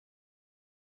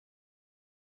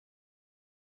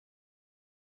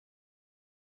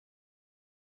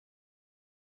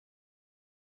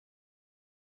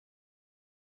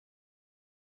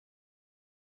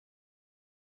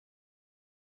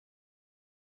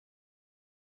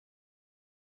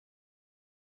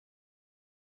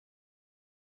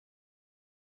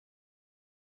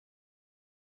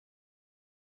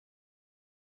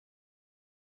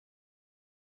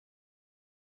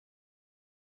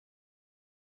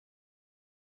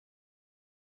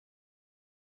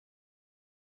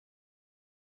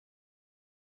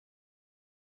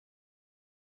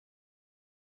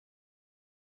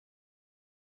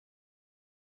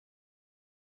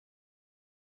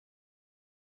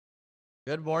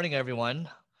Good morning, everyone.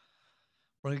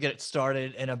 We're going to get it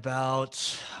started in about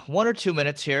 1 or 2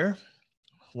 minutes here.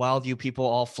 While you people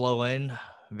all flow in,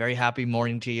 very happy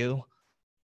morning to you.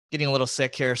 Getting a little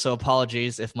sick here, so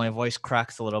apologies if my voice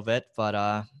cracks a little bit,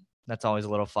 but that's always a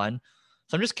little fun.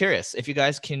 So I'm just curious if you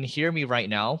guys can hear me right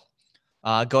now.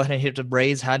 Go ahead and hit the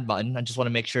raise hand button. I just want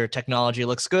to make sure technology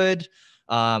looks good.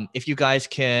 If you guys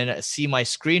can see my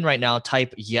screen right now,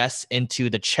 type yes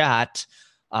into the chat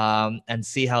and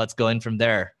see how it's going from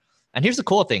there. And here's the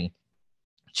cool thing.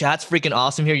 Chat's freaking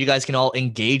awesome here. You guys can all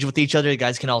engage with each other. You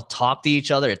guys can all talk to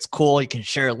each other. It's cool. You can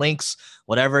share links,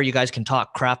 whatever. You guys can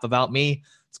talk crap about me.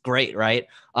 It's great, right?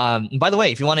 And by the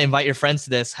way, if you want to invite your friends to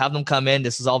this, have them come in.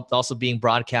 This is also being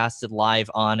broadcasted live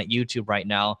on YouTube right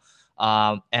now.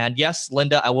 And yes,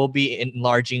 Linda, I will be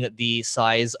enlarging the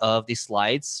size of the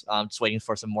slides. I'm just waiting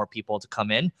for some more people to come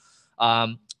in.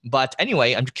 But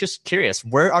anyway, I'm just curious,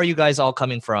 where are you guys all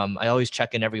coming from? I always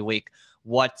check in every week.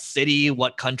 What city,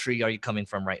 what country are you coming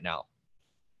from right now?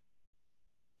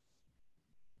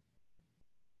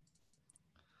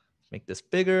 Make this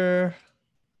bigger.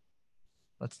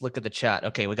 Let's look at the chat.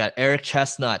 Okay, we got Eric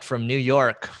Chestnut from New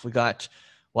York. We got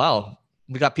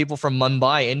people from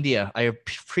Mumbai, India. I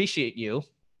appreciate you.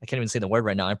 I can't even say the word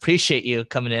right now. I appreciate you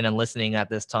coming in and listening at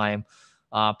this time.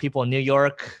 People in New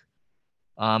York,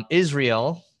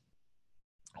 Israel.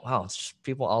 Wow, it's just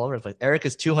people all over the place. Eric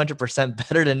is 200%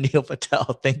 better than Neil Patel.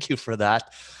 Thank you for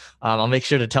that. I'll make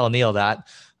sure to tell Neil that.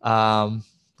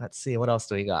 Let's see, what else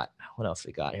do we got? What else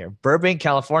we got here? Burbank,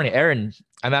 California. Aaron,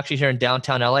 I'm actually here in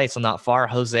downtown LA, so not far.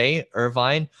 Jose,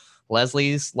 Irvine,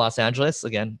 Leslie's, Los Angeles.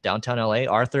 Again, downtown LA.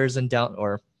 Arthur's in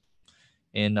LA.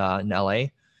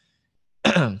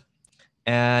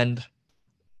 And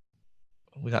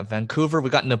we got Vancouver. We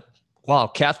got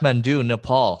Kathmandu,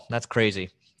 Nepal. That's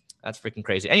crazy. That's freaking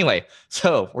crazy. Anyway,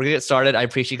 so we're gonna get started. I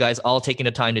appreciate you guys all taking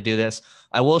the time to do this.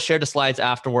 I will share the slides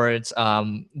afterwards.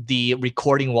 The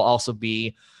recording will also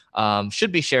be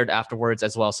should be shared afterwards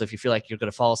as well. So if you feel like you're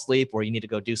gonna fall asleep or you need to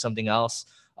go do something else,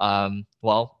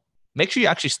 make sure you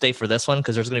actually stay for this one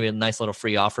because there's gonna be a nice little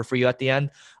free offer for you at the end.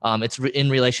 It's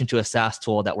in relation to a SaaS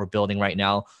tool that we're building right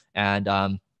now, and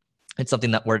it's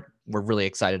something that we're really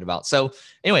excited about. So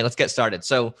anyway, let's get started.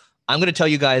 So I'm going to tell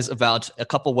you guys about a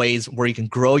couple ways where you can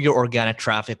grow your organic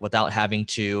traffic without having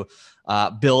to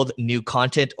build new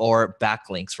content or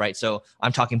backlinks, right? So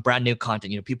I'm talking brand new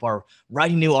content. People are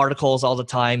writing new articles all the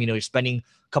time. You're spending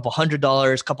a couple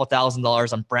 $100s, couple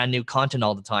 $1,000 on brand new content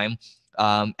all the time.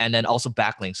 And then also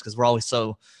backlinks, because we're always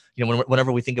so,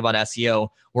 whenever we think about SEO,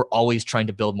 we're always trying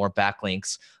to build more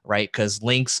backlinks, right? Because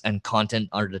links and content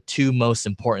are the two most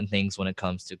important things when it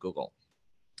comes to Google.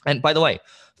 And by the way,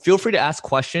 feel free to ask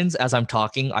questions as I'm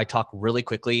talking. I talk really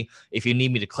quickly. If you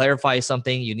need me to clarify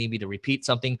something, you need me to repeat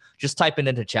something, just type it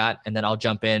into chat and then I'll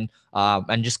jump in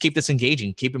and just keep this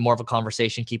engaging. Keep it more of a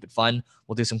conversation. Keep it fun.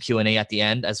 We'll do some Q&A at the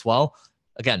end as well.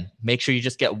 Again, make sure you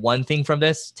just get one thing from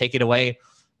this. Take it away.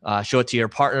 Show it to your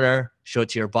partner. Show it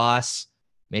to your boss.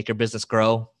 Make your business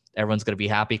grow. Everyone's going to be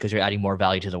happy because you're adding more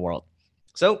value to the world.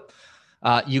 So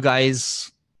you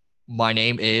guys... My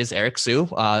name is Eric Su.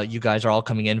 You guys are all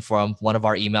coming in from one of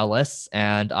our email lists,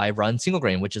 and I run Single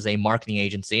Grain, which is a marketing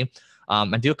agency,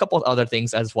 and do a couple of other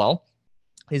things as well.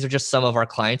 These are just some of our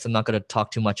clients. I'm not going to talk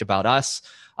too much about us.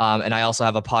 And I also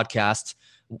have a podcast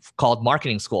called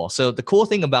Marketing School. So the cool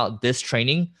thing about this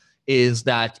training is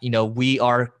that, we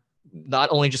are not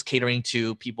only just catering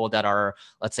to people that are,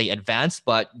 let's say, advanced,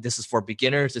 but this is for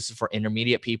beginners, this is for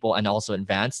intermediate people, and also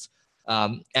advanced.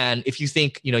 And if you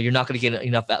think, you're not going to get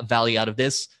enough value out of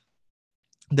this,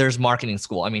 there's Marketing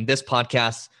School. I mean, this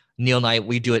podcast, Neil and I,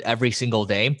 we do it every single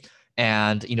day.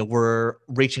 And, we're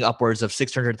reaching upwards of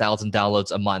 600,000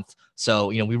 downloads a month. So,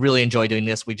 we really enjoy doing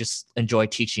this. We just enjoy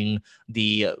teaching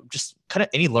just kind of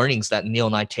any learnings that Neil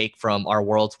and I take from our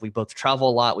worlds. We both travel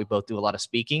a lot. We both do a lot of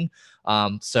speaking.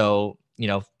 So,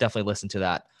 definitely listen to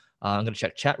that. I'm going to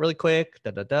check chat really quick.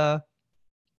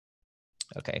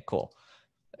 Okay, cool.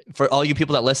 For all you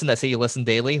people that listen, that say you listen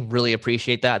daily, really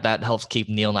appreciate that. That helps keep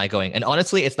Neil and I going. And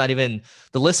honestly, it's not even,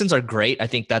 the listens are great. I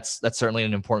think that's certainly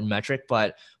an important metric.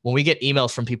 But when we get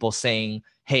emails from people saying,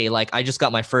 hey, I just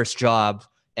got my first job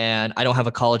and I don't have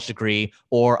a college degree,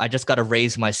 or I just got to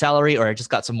raise my salary, or I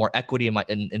just got some more equity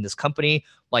in this company,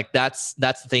 that's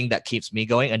the thing that keeps me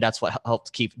going. And that's what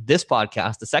helped keep this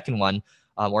podcast, the second one,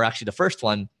 or actually the first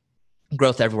one,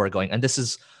 growth everywhere going. And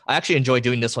I actually enjoy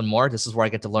doing this one more. This is where I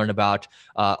get to learn about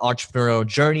entrepreneurial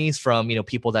journeys from,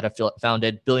 people that have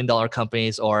founded billion-dollar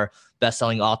companies or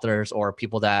best-selling authors or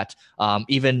people that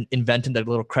even invented the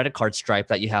little credit card stripe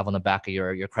that you have on the back of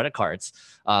your credit cards.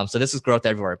 So this is growth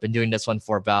everywhere. I've been doing this one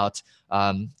for about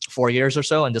 4 years or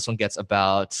so. And this one gets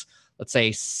about, let's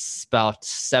say, about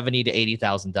 70 to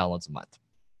 80,000 downloads a month.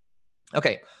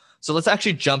 Okay. So let's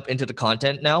actually jump into the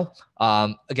content now.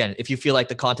 Again, if you feel like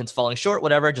the content's falling short,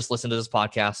 whatever, just listen to this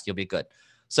podcast. You'll be good.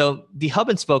 So the hub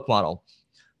and spoke model.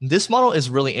 This model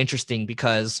is really interesting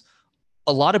because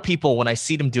a lot of people, when I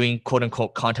see them doing quote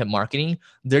unquote content marketing,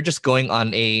 they're just going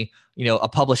on a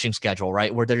publishing schedule,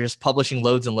 right? Where they're just publishing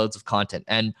loads and loads of content.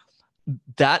 And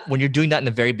that when you're doing that in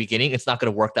the very beginning, it's not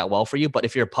going to work that well for you. But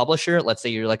if you're a publisher, let's say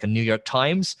you're like a New York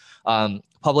Times,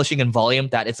 publishing in volume,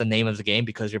 that is the name of the game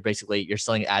because you're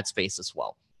selling ad space as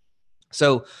well.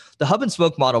 So the hub and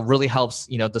spoke model really helps,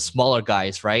 the smaller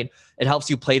guys, right? It helps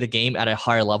you play the game at a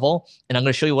higher level. And I'm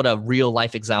going to show you what a real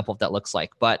life example of that looks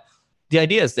like. But the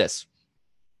idea is this: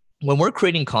 when we're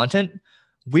creating content,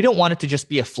 we don't want it to just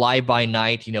be a fly by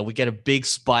night. We get a big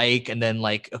spike and then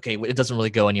okay, it doesn't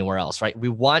really go anywhere else, right? We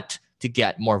want to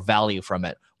get more value from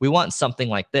it. We want something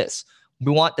like this.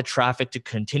 We want the traffic to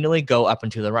continually go up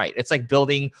and to the right. It's like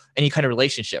building any kind of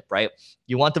relationship, right?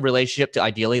 You want the relationship to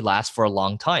ideally last for a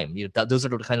long time. Those are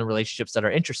the kind of relationships that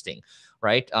are interesting,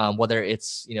 right? Whether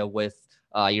it's with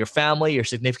your family, your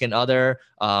significant other,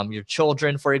 your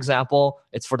children, for example,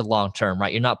 it's for the long term,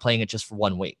 right? You're not playing it just for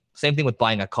 1 week. Same thing with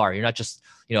buying a car. You're not just,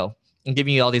 I'm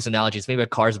giving you all these analogies. Maybe a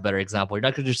car is a better example. You're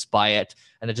not going to just buy it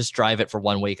and then just drive it for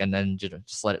 1 week and then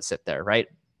just let it sit there, right?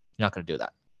 You're not going to do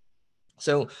that.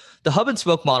 So the hub and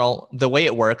spoke model, the way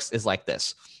it works is like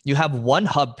this. You have one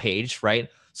hub page, right?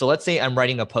 So let's say I'm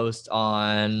writing a post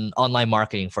on online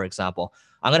marketing, for example.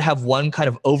 I'm going to have one kind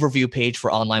of overview page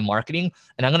for online marketing,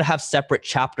 and I'm going to have separate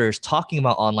chapters talking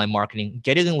about online marketing,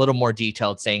 getting a little more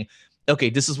detailed, saying,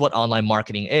 okay, this is what online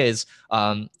marketing is.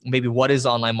 Maybe what is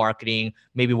online marketing?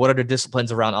 Maybe what are the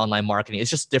disciplines around online marketing?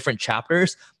 It's just different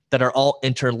chapters that are all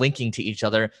interlinking to each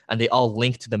other, and they all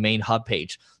link to the main hub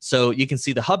page. So you can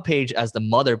see the hub page as the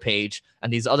mother page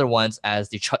and these other ones as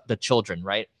the children,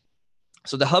 right?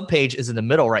 So the hub page is in the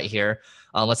middle right here.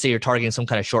 Let's say you're targeting some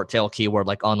kind of short tail keyword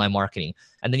like online marketing.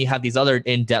 And then you have these other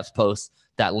in-depth posts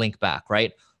that link back,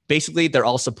 right? Basically, they're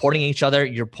all supporting each other.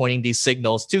 You're pointing these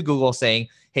signals to Google saying,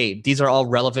 hey, these are all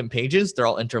relevant pages. They're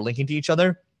all interlinking to each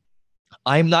other.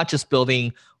 I'm not just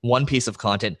building one piece of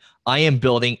content. I am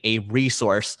building a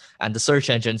resource, and the search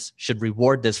engines should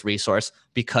reward this resource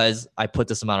because I put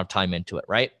this amount of time into it,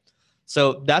 right?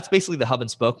 So that's basically the hub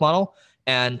and spoke model.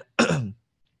 And I'm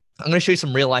going to show you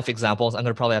some real life examples. I'm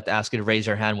going to probably have to ask you to raise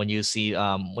your hand when you see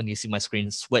my screen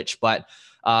switch. But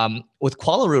with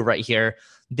Qualaroo right here,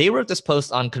 they wrote this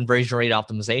post on conversion rate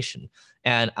optimization.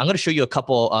 And I'm going to show you a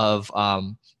couple of,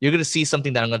 you're going to see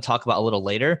something that I'm going to talk about a little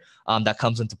later that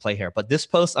comes into play here. But this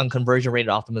post on conversion rate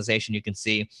optimization, you can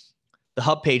see the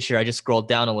hub page here. I just scrolled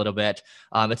down a little bit.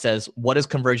 It says, what is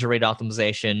conversion rate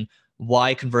optimization?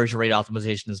 Why conversion rate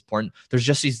optimization is important? There's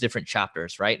just these different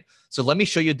chapters, right? So let me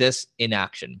show you this in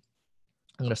action.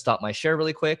 I'm going to stop my share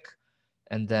really quick.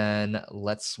 And then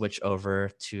let's switch over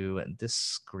to this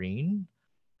screen.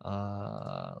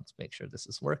 Let's make sure this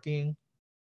is working.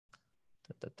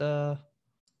 I'm going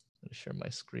to share my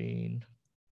screen.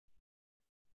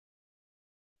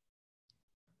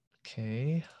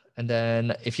 Okay. And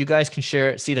then if you guys can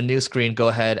see the new screen, go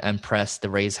ahead and press the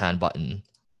raise hand button.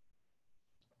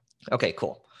 Okay,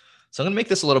 cool. So I'm going to make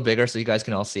this a little bigger so you guys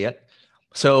can all see it.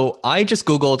 So I just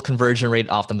Googled conversion rate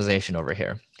optimization over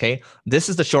here. Okay. This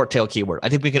is the short tail keyword. I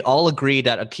think we can all agree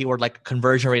that a keyword like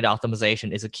conversion rate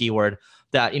optimization is a keyword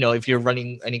that, if you're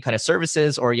running any kind of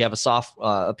services or you have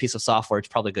a piece of software, it's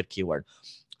probably a good keyword.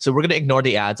 So we're going to ignore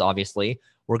the ads, obviously.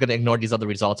 We're going to ignore these other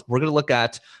results. We're going to look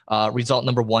at result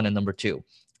number 1 and number 2.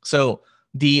 So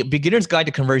the beginner's guide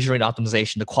to conversion rate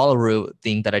optimization, the Qualaroo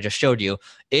thing that I just showed you,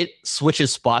 it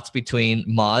switches spots between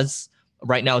mods.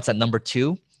 Right now it's at number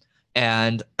 2.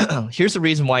 And here's the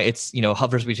reason why it's,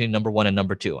 hovers between number 1 and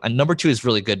number 2. And number 2 is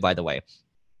really good, by the way.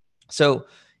 So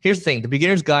here's the thing. The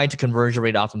beginner's guide to conversion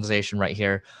rate optimization right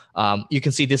here. You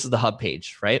can see this is the hub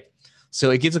page, right? So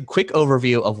it gives a quick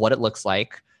overview of what it looks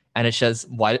like. And it says,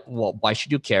 why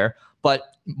should you care?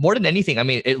 But more than anything, I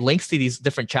mean, it links to these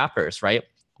different chapters, right?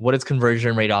 What is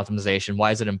conversion rate optimization? Why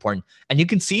is it important? And you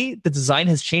can see the design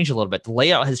has changed a little bit. The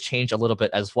layout has changed a little bit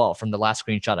as well from the last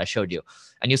screenshot I showed you.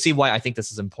 And you'll see why I think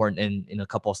this is important in a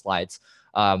couple of slides.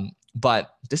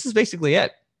 But this is basically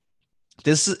it.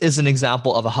 This is an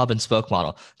example of a hub and spoke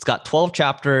model. It's got 12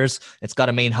 chapters. It's got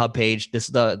a main hub page. This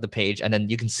is the page. And then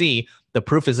you can see the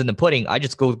proof is in the pudding. I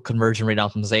just go conversion rate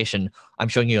optimization. I'm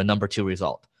showing you a number 2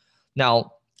 result.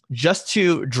 Now, just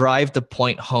to drive the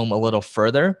point home a little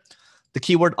further, the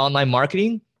keyword online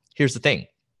marketing, here's the thing.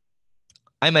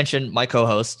 I mentioned my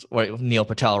co-host, Neil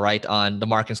Patel, right, on the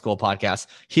Marketing School podcast.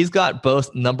 He's got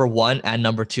both number 1 and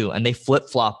number 2, and they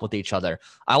flip-flop with each other.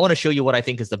 I want to show you what I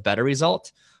think is the better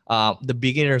result. The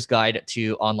beginner's guide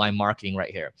to online marketing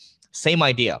right here. Same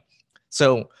idea.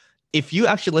 So if you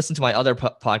actually listen to my other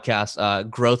podcast,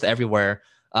 Growth Everywhere,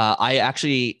 I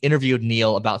actually interviewed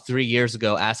Neil about 3 years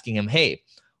ago asking him, hey,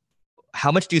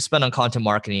 how much do you spend on content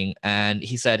marketing? And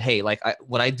he said, hey, like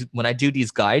when I do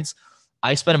these guides,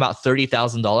 I spend about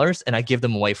 $30,000 and I give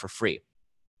them away for free.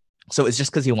 So it's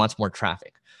just because he wants more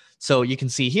traffic. So you can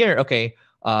see here, okay,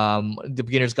 the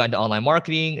beginner's guide to online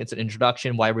marketing. It's an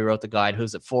introduction, why we wrote the guide,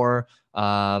 who's it for,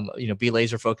 be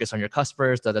laser focused on your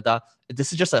customers,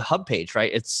 This is just a hub page,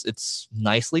 right? It's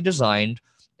nicely designed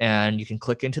and you can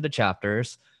click into the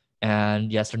chapters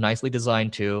and yes, they're nicely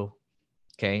designed too.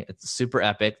 Okay, it's super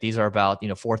epic. These are about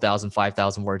 4,000,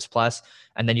 5,000 words plus,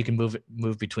 and then you can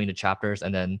move between the chapters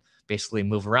and then basically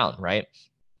move around, right?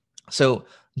 So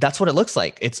that's what it looks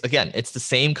like. It's the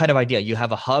same kind of idea. You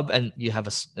have a hub and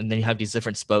then you have these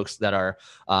different spokes that are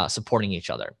supporting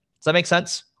each other. Does that make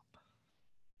sense?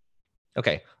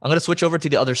 Okay, I'm going to switch over to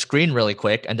the other screen really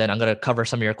quick, and then I'm going to cover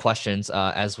some of your questions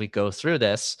as we go through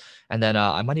this. And then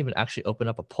I might even actually open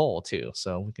up a poll too,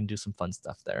 so we can do some fun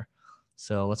stuff there.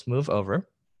 So let's move over.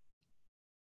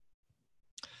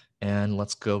 And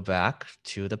let's go back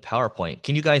to the PowerPoint.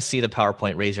 Can you guys see the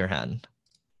PowerPoint? Raise your hand.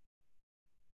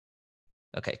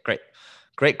 Okay, great.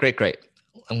 I'm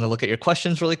going to look at your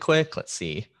questions really quick. Let's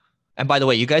see. And by the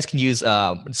way, you guys can use,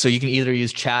 so you can either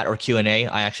use chat or Q&A.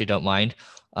 I actually don't mind.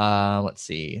 Let's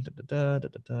see.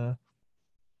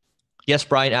 Yes,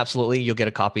 Brian, absolutely. You'll get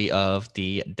a copy of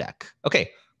the deck. Okay,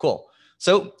 cool.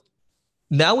 So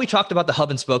now we talked about the hub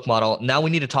and spoke model. Now we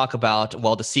need to talk about,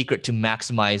 well, the secret to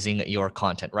maximizing your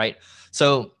content, right?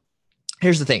 So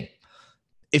here's the thing.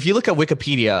 If you look at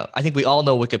Wikipedia, I think we all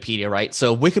know Wikipedia, right?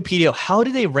 So Wikipedia, how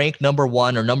do they rank number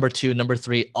 1 or number 2, number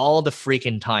 3 all the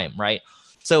freaking time, right?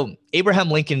 So Abraham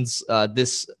Lincoln's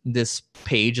this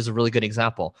page is a really good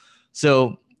example.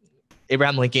 So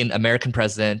Abraham Lincoln, American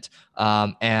president,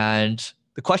 and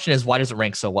the question is, why does it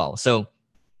rank so well? So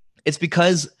it's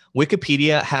because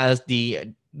Wikipedia has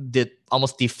the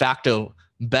almost de facto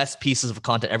best pieces of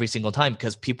content every single time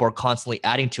because people are constantly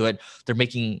adding to it. They're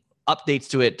making updates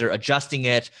to it. They're adjusting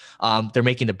it. They're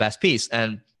making the best piece.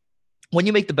 And when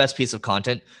you make the best piece of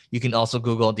content, you can also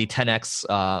Google the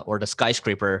 10x or the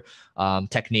skyscraper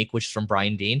technique, which is from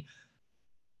Brian Dean.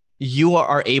 You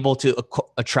are able to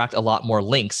attract a lot more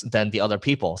links than the other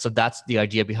people. So that's the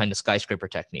idea behind the skyscraper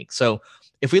technique. So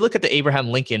if we look at the Abraham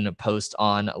Lincoln post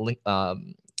on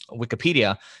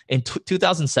Wikipedia, in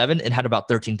 2007, it had about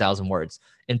 13,000 words.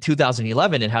 In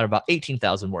 2011, it had about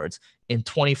 18,000 words. In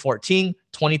 2014,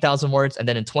 20,000 words. And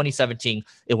then in 2017,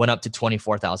 it went up to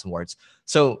 24,000 words.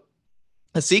 So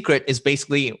the secret is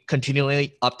basically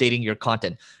continually updating your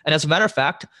content. And as a matter of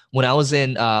fact, when I was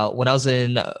in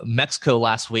Mexico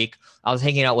last week, I was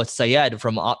hanging out with Syed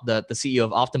from the CEO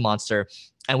of OptiMonster,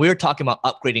 and we were talking about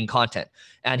upgrading content.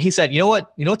 And he said, you know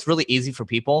what's really easy for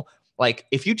people? Like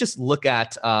if you just look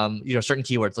at certain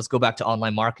keywords, let's go back to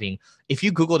online marketing. If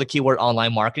you Google the keyword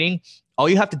online marketing, all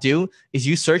you have to do is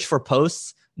you search for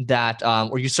posts that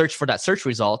or you search for that search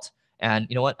result. And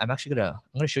you know what? I'm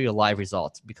gonna show you a live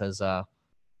result because I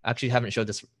actually haven't showed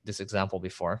this example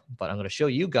before, but I'm gonna show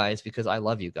you guys because I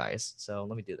love you guys. So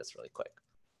let me do this really quick.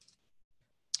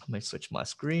 Let me switch my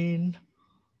screen.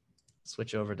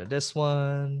 Switch over to this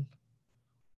one.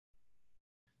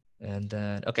 And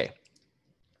then, okay.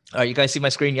 All right, you guys see my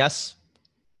screen? Yes?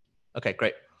 Okay,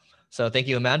 great. So thank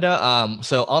you, Amanda.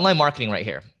 So online marketing right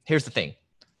here. Here's the thing.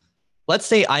 Let's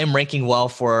say I am ranking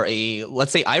well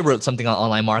let's say I wrote something on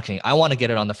online marketing. I want to get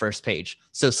it on the first page.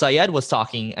 So Syed was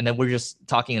talking, and then we're just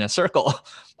talking in a circle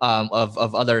of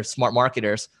other smart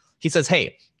marketers. He says,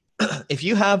 hey, if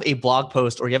you have a blog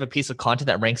post or you have a piece of content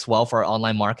that ranks well for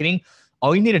online marketing,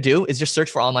 all you need to do is just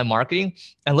search for online marketing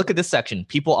and look at this section.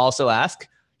 People also ask,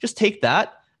 just take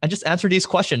that and just answer these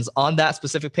questions on that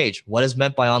specific page. What is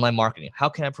meant by online marketing? How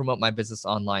can I promote my business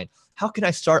online? How can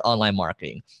I start online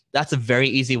marketing? That's a very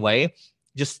easy way.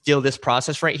 Just steal this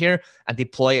process right here and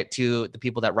deploy it to the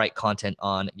people that write content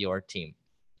on your team.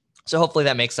 So hopefully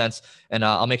that makes sense. And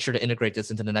I'll make sure to integrate this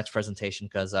into the next presentation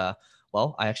because,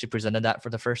 well, I actually presented that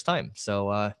for the first time.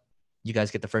 So you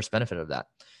guys get the first benefit of that.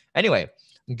 Anyway,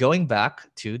 going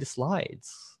back to the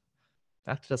slides.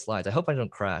 Back to the slides. I hope I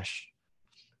don't crash.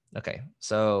 Okay,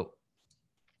 so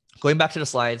going back to the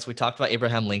slides, we talked about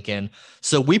Abraham Lincoln.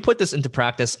 So we put this into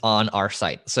practice on our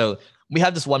site. So we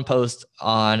have this one post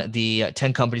on the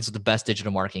 10 companies with the best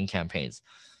digital marketing campaigns.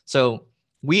 So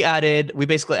we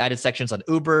basically added sections on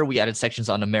Uber. We added sections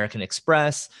on American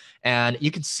Express. And you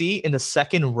can see in the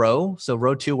second row, so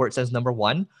row 2 where it says number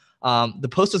 1, the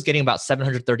post was getting about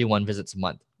 731 visits a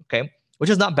month, okay? Which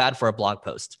is not bad for a blog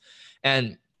post.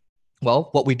 And well,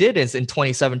 what we did is in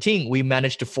 2017, we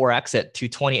managed to 4x it to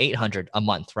 2,800 a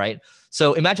month, right?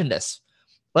 So imagine this.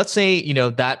 Let's say,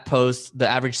 that post, the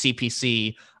average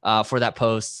CPC for that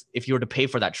post, if you were to pay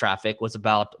for that traffic, was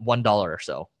about $1 or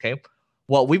so, okay?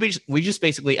 Well, we just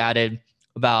basically added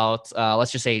about,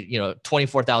 let's just say,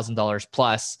 $24,000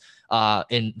 plus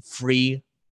in free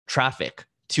traffic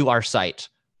to our site,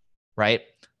 right?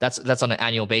 That's on an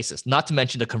annual basis, not to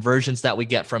mention the conversions that we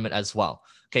get from it as well.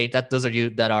 Okay, those of you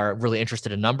that are really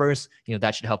interested in numbers,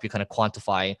 that should help you kind of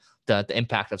quantify the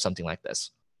impact of something like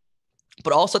this.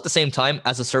 But also at the same time,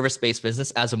 as a service-based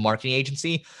business, as a marketing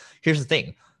agency, here's the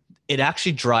thing. It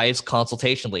actually drives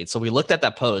consultation leads. So we looked at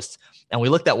that post and we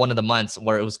looked at one of the months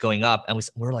where it was going up and we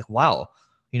were like, wow,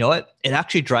 you know what? It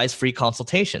actually drives free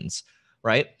consultations,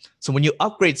 right? So when you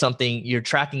upgrade something, you're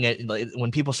tracking it.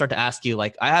 When people start to ask you,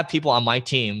 like I have people on my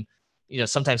team,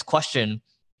 sometimes question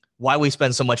why we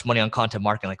spend so much money on content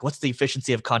marketing. Like, what's the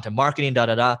efficiency of content marketing,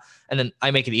 And then I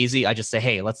make it easy. I just say,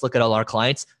 hey, let's look at all our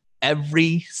clients.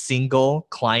 Every single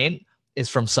client is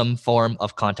from some form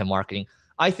of content marketing.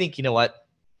 I think,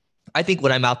 I think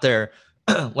when I'm out there,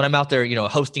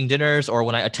 hosting dinners or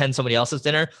when I attend somebody else's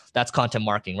dinner, that's content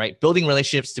marketing, right? Building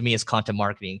relationships to me is content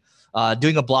marketing.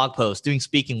 Doing a blog post, doing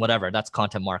speaking, whatever, that's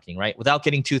content marketing, right? Without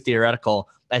getting too theoretical,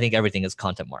 I think everything is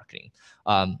content marketing.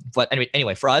 But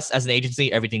anyway, for us as an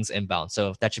agency, everything's inbound.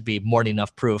 So that should be more than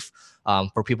enough proof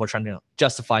for people trying to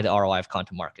justify the ROI of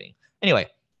content marketing. Anyway,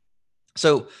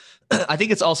 so I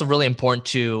think it's also really important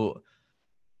to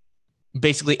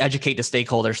basically educate the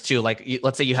stakeholders too. Like,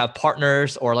 let's say you have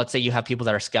partners or let's say you have people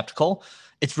that are skeptical.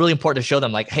 It's really important to show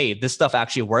them like, hey, this stuff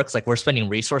actually works. Like we're spending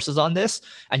resources on this.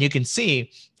 And you can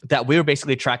see that we were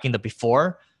basically tracking the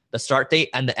before, the start date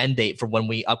and the end date for when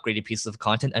we upgraded pieces of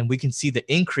content. And we can see the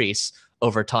increase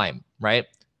over time, right?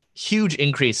 Huge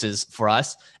increases for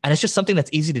us. And it's just something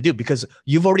that's easy to do because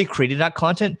you've already created that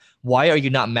content. Why are you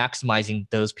not maximizing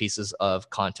those pieces of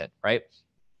content, right?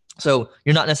 So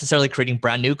you're not necessarily creating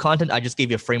brand new content. I just gave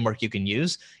you a framework you can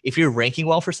use. If you're ranking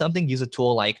well for something, use a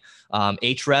tool like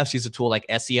Ahrefs, use a tool like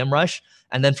SEMrush.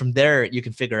 And then from there, you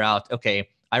can figure out, okay,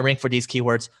 I rank for these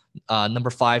keywords, number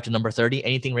 5 to number 30,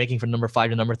 anything ranking from number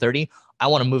 5 to number 30. I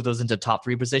want to move those into top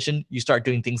 3 position. You start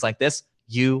doing things like this,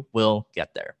 you will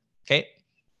get there. Okay.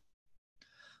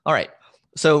 All right.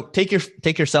 So take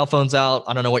your cell phones out.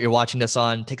 I don't know what you're watching this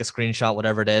on. Take a screenshot,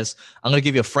 whatever it is. I'm going to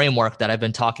give you a framework that I've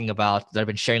been talking about, that I've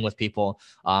been sharing with people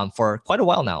for quite a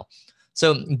while now.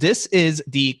 So this is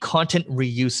the content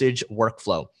reusage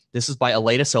workflow. This is by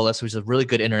Aleda Solis, who's a really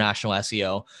good international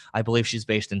SEO. I believe she's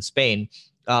based in Spain.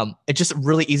 It's just a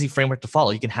really easy framework to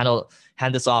follow. You can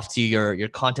hand this off to your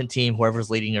content team, whoever's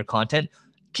leading your content.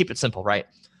 Keep it simple, right?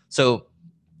 So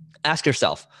ask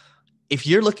yourself, if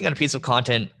you're looking at a piece of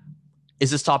content, is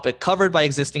this topic covered by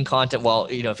existing content? Well,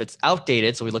 if it's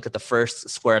outdated, so we look at the first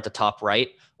square at the top right,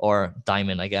 or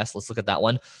diamond, I guess. Let's look at that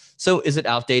one. So is it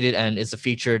outdated and is the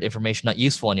featured information not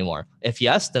useful anymore? If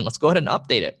yes, then let's go ahead and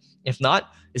update it. If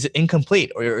not, is it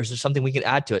incomplete or is there something we can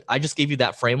add to it? I just gave you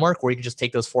that framework where you can just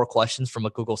take those 4 questions from a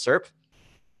Google SERP,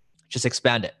 just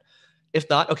expand it. If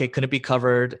not, okay, could it be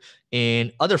covered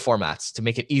in other formats to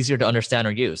make it easier to understand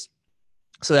or use?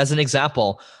 So as an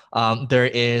example, there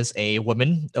is a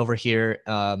woman over here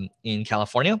in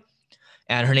California,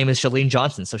 and her name is Shalene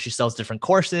Johnson. So she sells different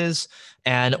courses.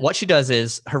 And what she does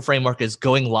is her framework is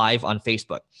going live on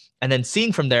Facebook and then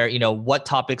seeing from there, what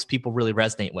topics people really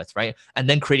resonate with, right? And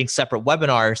then creating separate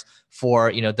webinars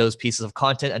for, those pieces of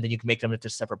content. And then you can make them into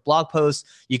separate blog posts.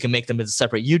 You can make them into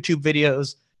separate YouTube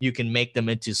videos. You can make them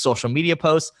into social media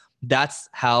posts. That's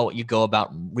how you go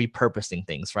about repurposing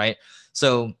things, right?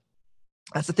 So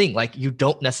that's the thing. Like, you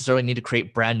don't necessarily need to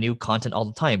create brand new content all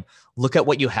the time. Look at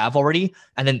what you have already.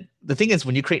 And then the thing is,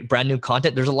 when you create brand new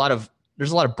content, there's a lot of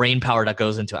brain power that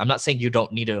goes into it. I'm not saying you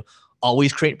don't need to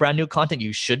always create brand new content.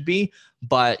 You should be,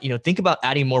 but think about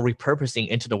adding more repurposing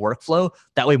into the workflow.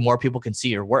 That way more people can see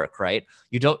your work, right?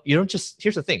 You don't just,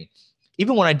 here's the thing.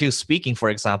 Even when I do speaking, for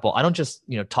example, I don't just,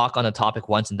 talk on a topic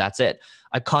once and that's it.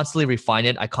 I constantly refine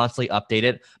it. I constantly update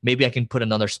it. Maybe I can put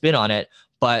another spin on it.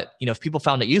 But, if people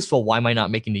found it useful, why am I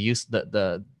not making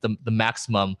the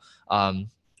maximum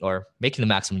or making the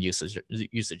maximum usage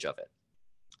of it?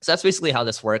 So that's basically how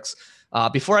this works.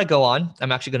 Before I go on,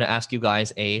 I'm actually going to ask you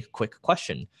guys a quick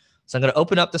question. So I'm going to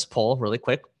open up this poll really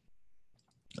quick.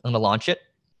 I'm going to launch it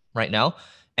right now.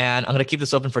 And I'm going to keep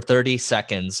this open for 30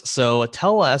 seconds. So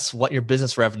tell us what your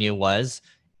business revenue was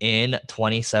in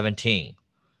 2017.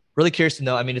 Really curious to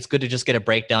know. I mean, it's good to just get a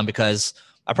breakdown because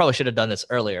I probably should have done this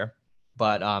earlier.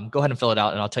 But go ahead and fill it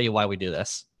out, and I'll tell you why we do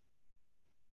this.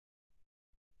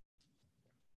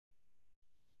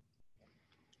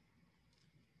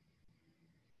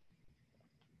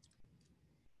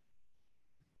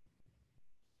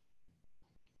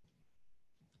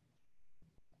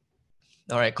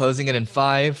 All right, closing it in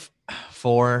 5,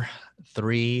 4,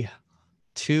 3,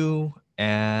 2,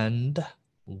 and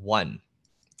 1.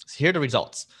 So here are the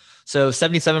results. So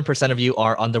 77% of you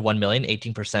are under 1 million,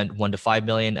 18% 1 to 5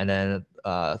 million, and then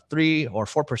 3 or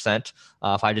 4%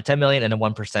 5 to 10 million, and then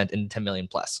 1% in 10 million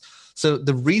plus. So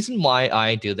the reason why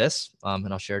I do this,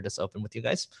 and I'll share this open with you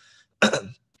guys.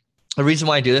 The reason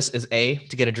why I do this is A,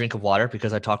 to get a drink of water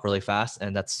because I talk really fast,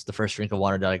 and that's the first drink of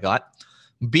water that I got.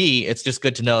 B, it's just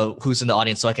good to know who's in the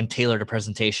audience so I can tailor the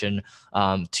presentation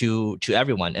to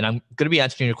everyone. And I'm going to be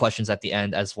answering your questions at the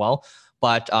end as well.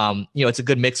 But it's a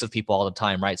good mix of people all the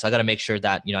time, right? So I got to make sure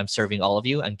that I'm serving all of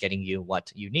you and getting you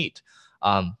what you need,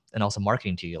 and also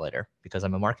marketing to you later because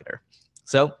I'm a marketer.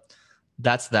 So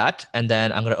that's that. And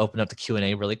then I'm going to open up the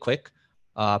Q&A really quick.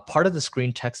 Part of the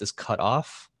screen text is cut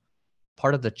off.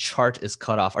 Part of the chart is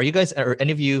cut off. Are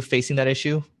any of you facing that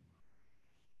issue?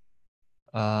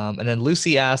 And then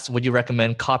Lucy asked, would you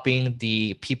recommend copying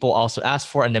the people also asked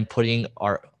for and then putting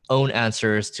our own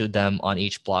answers to them on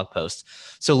each blog post?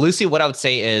 So Lucy, what I would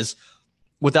say is,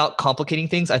 without complicating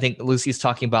things, I think Lucy's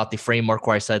talking about the framework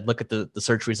where I said, look at the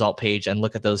search result page and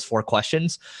look at those 4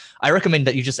 questions. I recommend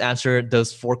that you just answer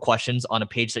those 4 questions on a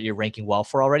page that you're ranking well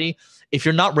for already. If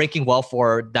you're not ranking well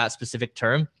for that specific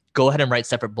term, go ahead and write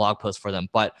separate blog posts for them.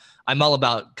 But I'm all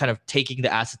about kind of taking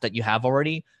the asset that you have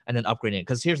already and then upgrading it.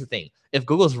 Because here's the thing. If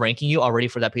Google's ranking you already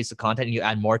for that piece of content and you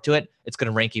add more to it, it's going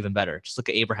to rank even better. Just look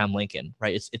at Abraham Lincoln,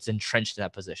 right? It's entrenched in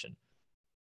that position.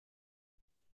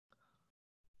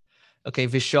 Okay,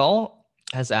 Vishal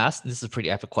has asked, this is a pretty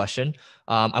epic question.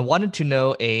 I wanted to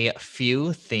know a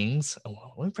few things.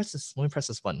 Oh, let me press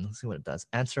this button. Let's see what it does.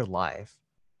 Answer live.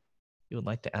 You would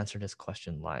like to answer this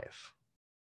question live.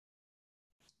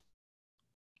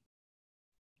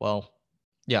 Well,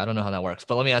 yeah, I don't know how that works,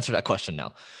 but let me answer that question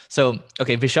now. So,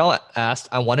 okay, Vishal asked,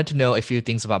 I wanted to know a few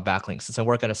things about backlinks. Since I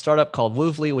work at a startup called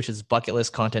Woovly, which is bucket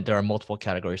list content, there are multiple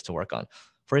categories to work on.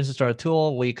 For instance, our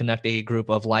tool, we connect a group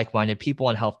of like-minded people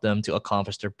and help them to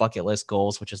accomplish their bucket list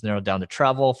goals, which is narrowed down to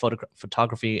travel,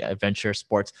 photography, adventure,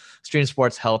 sports, extreme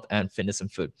sports, health, and fitness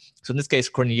and food. So in this case,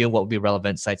 according to you, what would be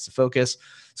relevant sites to focus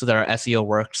so that our SEO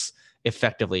works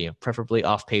effectively, preferably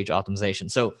off-page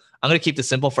optimization. So I'm going to keep this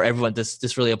simple for everyone.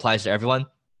 This really applies to everyone.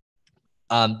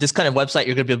 This kind of website,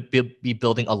 you're going to be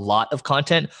building a lot of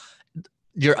content.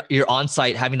 Your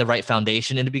on-site having the right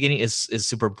foundation in the beginning is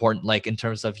super important, like in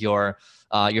terms of your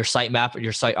site map,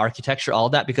 your site architecture, all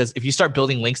of that. Because if you start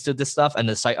building links to this stuff and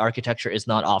the site architecture is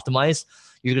not optimized,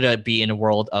 you're going to be in a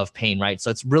world of pain, right? So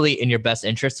it's really in your best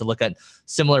interest to look at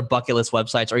similar bucket list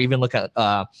websites or even look at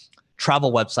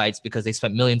travel websites because they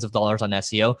spent millions of dollars on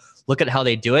SEO. Look at how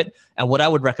they do it. And what I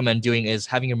would recommend doing is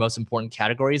having your most important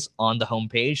categories on the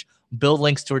homepage, build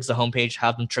links towards the homepage,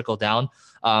 have them trickle down.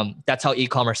 That's how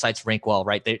e-commerce sites rank well,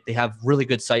 right? They have really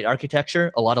good site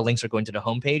architecture. A lot of links are going to the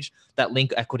homepage. That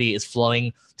link equity is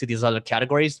flowing to these other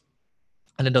categories.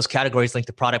 And then those categories link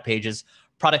to product pages.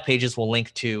 Product pages will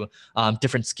link to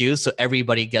different SKUs. So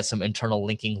everybody gets some internal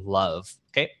linking love.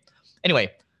 Okay.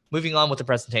 Anyway, moving on with the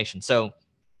presentation. So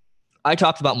I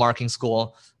talked about marketing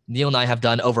school. Neil and I have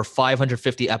done over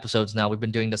 550 episodes now. We've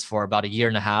been doing this for about a year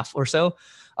and a half or so.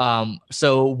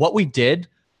 So what we did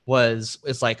was,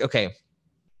 it's like, okay,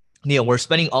 Neil, we're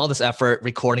spending all this effort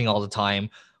recording all the time.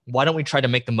 Why don't we try to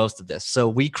make the most of this? So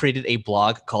we created a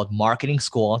blog called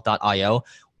marketingschool.io.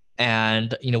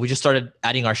 And, we just started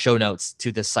adding our show notes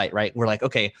to this site, right? We're like,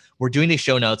 okay, we're doing these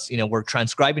show notes, we're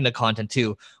transcribing the content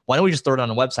too. Why don't we just throw it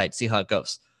on a website, see how it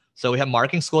goes? So we have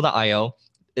marketingschool.io.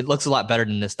 It looks a lot better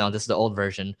than this now. This is the old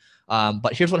version.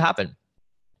 But here's what happened.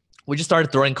 We just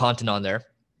started throwing content on there.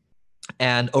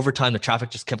 And over time, the traffic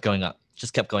just kept going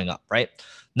up, right?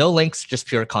 No links, just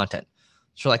pure content.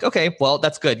 So we're like, okay, well,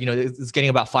 that's good. It's getting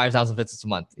about 5,000 visits a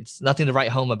month. It's nothing to write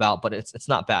home about, but it's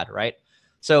not bad, right?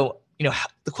 So,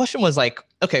 the question was like,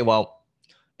 okay, well,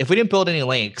 if we didn't build any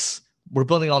links, we're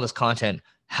building all this content.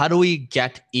 How do we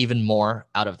get even more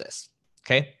out of this?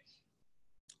 Okay.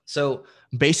 So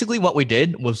Basically what we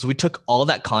did was we took all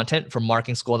that content from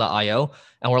marketing-school.io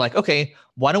and we're like, okay,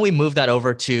 why don't we move that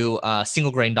over to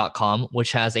singlegrain.com,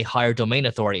 which has a higher domain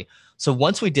authority. So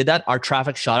once we did that, our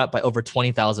traffic shot up by over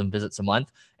 20,000 visits a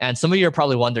month. And some of you are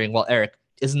probably wondering, well, Eric,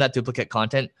 isn't that duplicate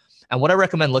content? And what I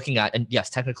recommend looking at, and yes,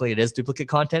 technically it is duplicate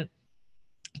content,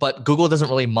 but Google doesn't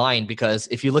really mind, because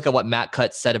if you look at what Matt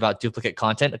Cutts said about duplicate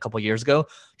content a couple of years ago,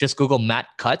 just Google Matt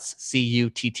Cutts,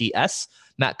 C-U-T-T-S,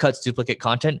 Matt Cutts duplicate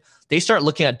content. They start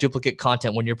looking at duplicate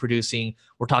content when you're producing,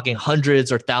 we're talking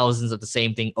hundreds or thousands of the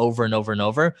same thing over and over and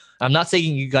over. I'm not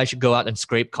saying you guys should go out and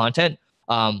scrape content,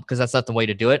 because that's not the way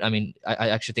to do it. I mean, I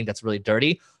actually think that's really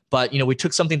dirty. But we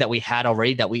took something that we had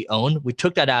already, that we own. We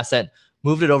took that asset,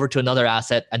 moved it over to another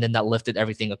asset, and then that lifted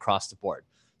everything across the board.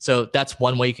 So that's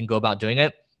one way you can go about doing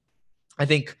it. I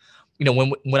think,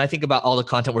 when I think about all the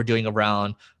content we're doing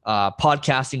around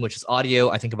podcasting, which is audio,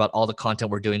 I think about all the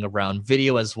content we're doing around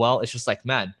video as well. It's just like,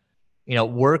 man,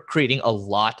 we're creating a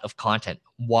lot of content.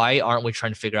 Why aren't we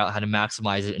trying to figure out how to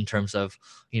maximize it in terms of,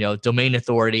 domain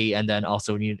authority, and then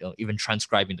also, even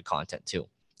transcribing the content too.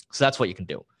 So that's what you can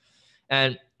do.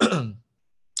 And the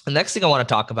next thing I want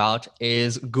to talk about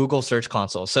is Google Search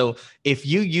Console. So if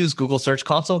you use Google Search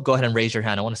Console, go ahead and raise your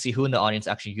hand. I want to see who in the audience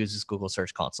actually uses Google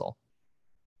Search Console.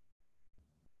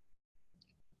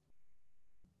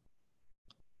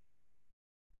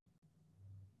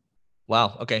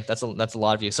 Wow. Okay, that's a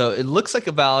lot of you. So it looks like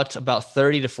about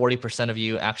 30 to 40% of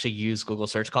you actually use Google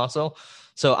Search Console.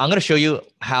 So I'm going to show you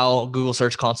how Google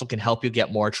Search Console can help you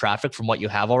get more traffic from what you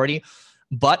have already.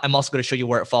 But I'm also going to show you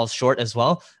where it falls short as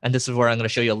well. And this is where I'm going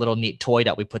to show you a little neat toy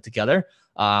that we put together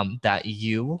that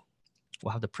you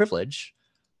will have the privilege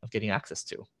of getting access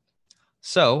to.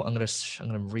 So I'm going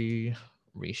to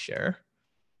reshare.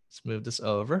 Let's move this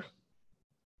over.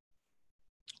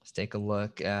 Let's take a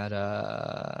look at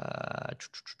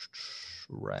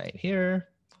right here.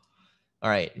 All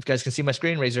right, if you guys can see my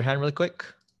screen, raise your hand really quick.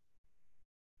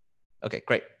 Okay,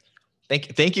 great.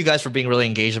 Thank you guys for being really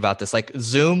engaged about this. Like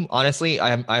Zoom, honestly,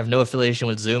 I have no affiliation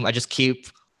with Zoom. I just keep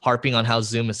harping on how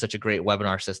Zoom is such a great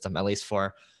webinar system, at least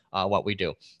for what we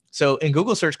do. So in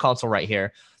Google Search Console right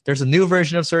here, there's a new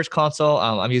version of Search Console.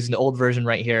 I'm using the old version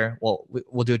right here. Well,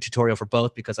 we'll do a tutorial for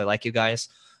both because I like you guys.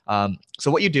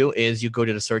 So what you do is you go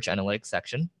to the search analytics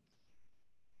section,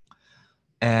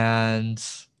 and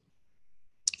it's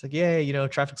like, yay,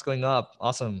 traffic's going up.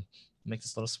 Awesome. Make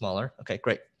this a little smaller. Okay,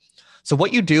 great. So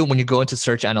what you do when you go into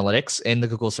search analytics in the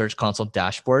Google Search Console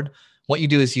dashboard, what you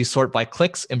do is you sort by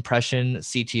clicks, impression,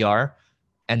 CTR,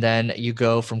 and then you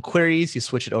go from queries, you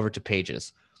switch it over to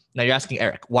pages. Now you're asking,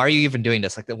 Eric, why are you even doing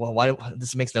this? Like, well, why?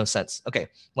 This makes no sense. Okay,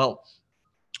 well,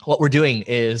 what we're doing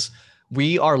is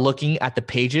we are looking at the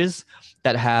pages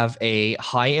that have a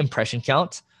high impression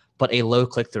count, but a low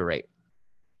click-through rate.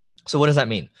 So what does that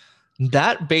mean?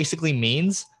 That basically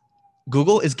means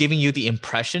Google is giving you the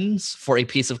impressions for a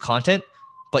piece of content,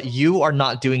 but you are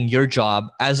not doing your job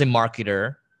as a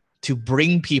marketer to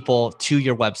bring people to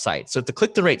your website. So if the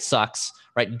click-through rate sucks,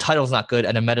 right? The title's not good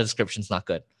and the meta description's not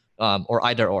good, or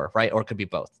either or, right? Or it could be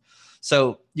both.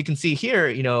 So you can see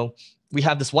here, we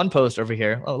have this one post over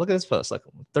here. Oh, look at this post, like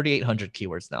 3,800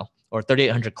 keywords now, or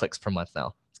 3,800 clicks per month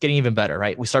now. It's getting even better,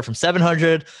 right? We start from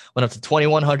 700, went up to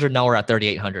 2,100. Now we're at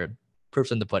 3,800.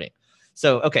 Proof's in the pudding.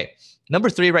 So, okay, number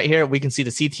 3 right here, we can see the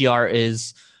CTR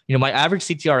is, my average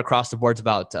CTR across the board is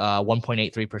about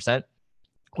 1.83%.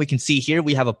 We can see here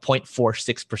we have a 0.46%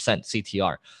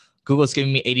 CTR. Google's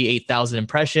giving me 88,000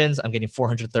 impressions. I'm getting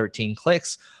 413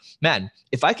 clicks. Man,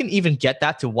 if I can even get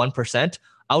that to 1%,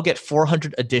 I'll get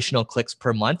 400 additional clicks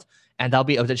per month, and that'll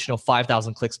be an additional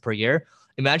 5,000 clicks per year.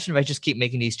 Imagine if I just keep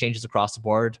making these changes across the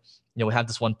board. We have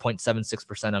this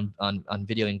 1.76% on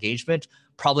video engagement,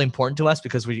 probably important to us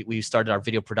because we started our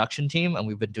video production team and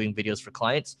we've been doing videos for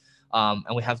clients.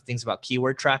 And we have things about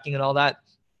keyword tracking and all that.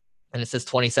 And it says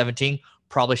 2017,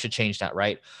 probably should change that,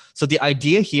 right? So the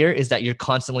idea here is that you're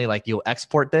constantly you'll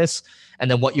export this,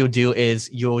 and then what you'll do is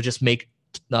you'll just make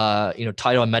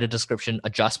title and meta description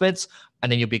adjustments,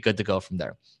 and then you'll be good to go from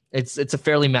there. It's a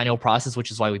fairly manual process,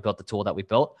 which is why we built the tool that we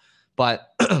built.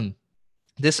 But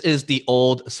this is the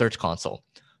old Search Console.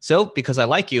 So because I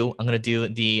like you, I'm going to do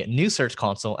the new Search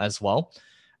Console as well.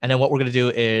 And then what we're going to do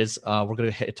is we're going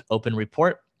to hit Open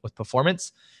Report with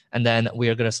Performance. And then we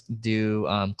are going to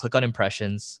do click on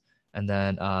Impressions, and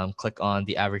then click on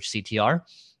the average CTR.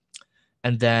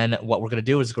 And then what we're going to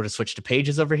do is we're going to switch to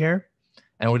Pages over here.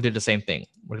 And we're going to do the same thing.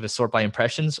 We're going to sort by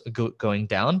impressions going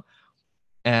down.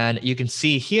 And you can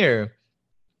see here,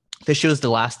 this shows the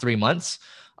last 3 months.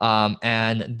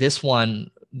 And this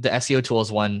one, the SEO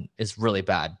tools one, is really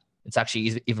bad. It's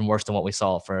actually even worse than what we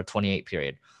saw for a 28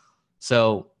 period.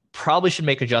 So probably should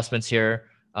make adjustments here.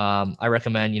 I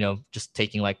recommend, just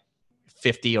taking like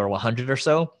 50 or 100 or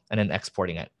so and then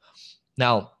exporting it.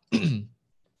 Now,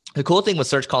 the cool thing with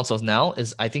Search Consoles now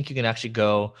is I think you can actually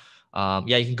go,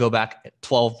 you can go back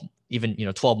 12, even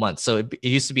 12 months. So it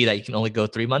used to be that you can only go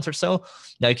 3 months or so.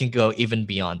 Now you can go even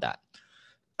beyond that.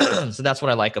 So that's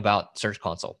what I like about Search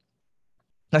Console.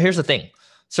 Now here's the thing.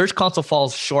 Search Console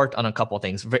falls short on a couple of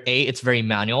things. A, it's very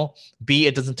manual. B,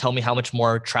 it doesn't tell me how much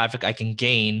more traffic I can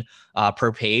gain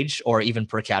per page or even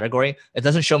per category. It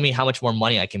doesn't show me how much more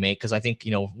money I can make, because I think,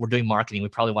 we're doing marketing. We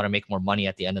probably want to make more money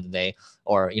at the end of the day,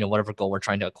 or, whatever goal we're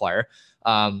trying to acquire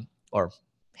or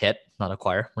hit, not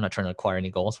acquire. We're not trying to acquire any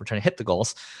goals. We're trying to hit the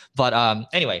goals. But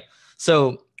anyway,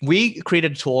 so we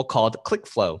created a tool called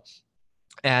ClickFlow.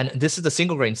 And this is the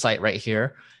single grain site right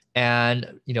here.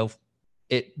 And,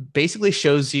 it basically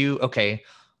shows you, okay,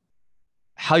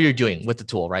 how you're doing with the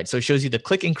tool, right? So it shows you the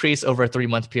click increase over a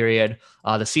 3-month period,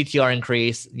 the CTR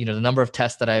increase, the number of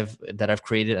tests that I've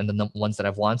created and the ones that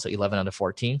I've won. So 11 out of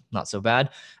 14, not so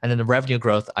bad. And then the revenue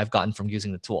growth I've gotten from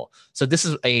using the tool. So this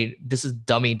is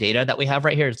dummy data that we have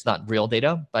right here. It's not real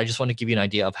data, but I just want to give you an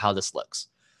idea of how this looks.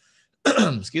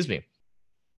 Excuse me.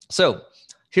 So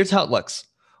here's how it looks.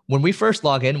 When we first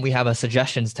log in, we have a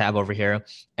suggestions tab over here,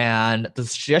 and the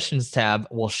suggestions tab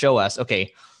will show us,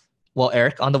 okay, well,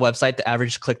 Eric, on the website, the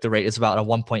average click-through rate is about a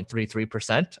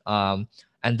 1.33%.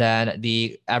 And then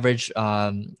the average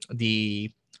CTR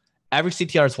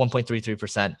is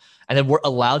 1.33%. And then we're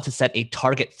allowed to set a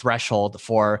target threshold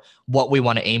for what we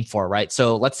want to aim for, right?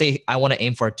 So let's say I want to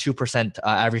aim for a 2%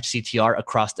 average CTR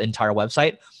across the entire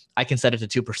website. I can set it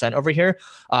to 2% over here.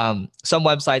 Some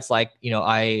websites like,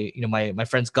 my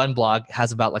friend's gun blog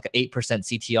has about like an 8%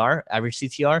 CTR, average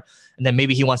CTR. And then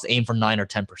maybe he wants to aim for 9 or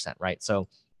 10%, right? So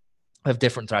I have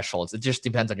different thresholds. It just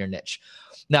depends on your niche.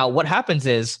 Now, what happens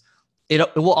is it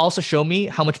will also show me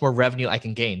how much more revenue I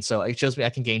can gain. So it shows me I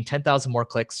can gain 10,000 more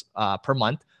clicks per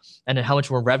month, and then how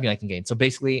much more revenue I can gain. So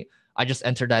basically, I just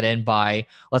entered that in by,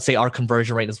 let's say our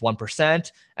conversion rate is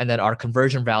 1%, and then our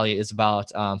conversion value is about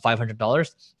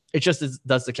 $500. It just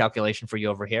does the calculation for you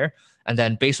over here. And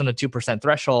then based on the 2%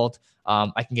 threshold,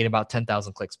 I can gain about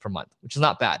 10,000 clicks per month, which is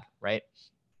not bad, right?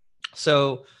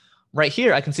 So right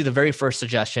here, I can see the very first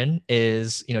suggestion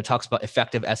is, talks about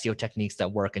effective SEO techniques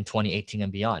that work in 2018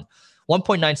 and beyond.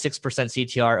 1.96%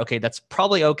 CTR. Okay, that's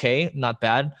probably okay, not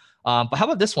bad. But how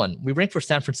about this one? We rank for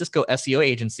San Francisco SEO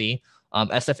agency,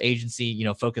 SF agency,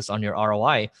 focus on your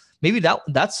ROI. Maybe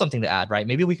that's something to add, right?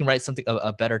 Maybe we can write something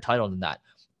a better title than that.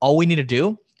 All we need to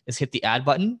do is hit the add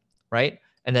button, right?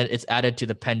 And then it's added to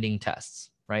the pending tests,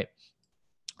 right?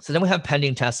 So then we have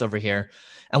pending tests over here.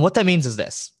 And what that means is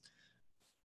this.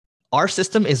 Our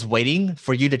system is waiting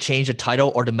for you to change the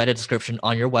title or the meta description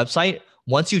on your website.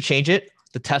 Once you change it,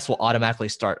 the test will automatically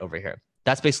start over here.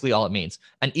 That's basically all it means.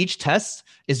 And each test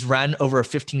is run over a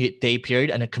 15-day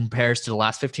period, and it compares to the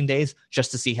last 15 days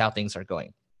just to see how things are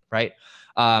going, right?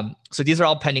 So these are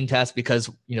all pending tests because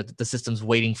the system's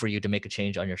waiting for you to make a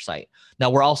change on your site. Now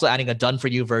we're also adding a done for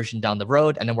you version down the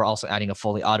road, and then we're also adding a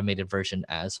fully automated version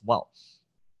as well.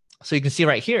 So you can see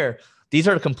right here, these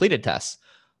are the completed tests.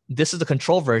 This is the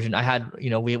control version. I had,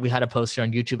 we had a post here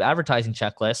on YouTube advertising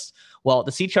checklist. Well,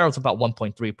 the CTR was about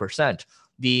 1.3%.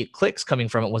 The clicks coming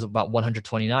from it was about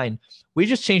 129. We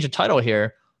just changed the title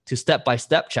here to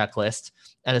step-by-step checklist,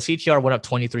 and the CTR went up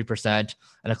 23%,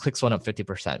 and the clicks went up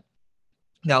 50%.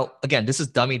 Now, again, this is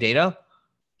dummy data.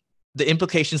 The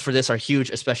implications for this are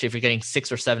huge, especially if you're getting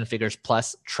 6 or 7 figures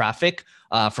plus traffic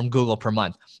from Google per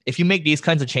month. If you make these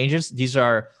kinds of changes,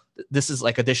 this is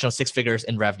like additional 6 figures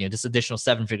in revenue, this additional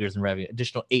 7 figures in revenue,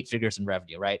 additional 8 figures in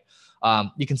revenue, right?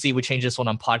 You can see we changed this one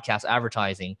on podcast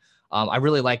advertising. I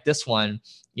really like this one,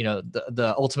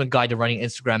 the ultimate guide to running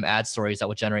Instagram ad stories that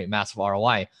would generate massive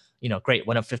ROI. Great,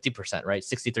 went up 50%, right?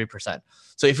 63%.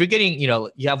 So if you're getting,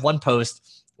 you have one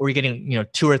post where you're getting,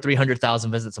 200,000 or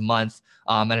 300,000 visits a month,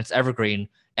 and it's evergreen,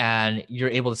 and you're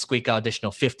able to squeak out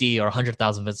additional 50 or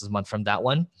 100,000 visits a month from that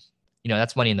one,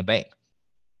 that's money in the bank.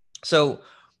 So,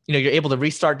 you're able to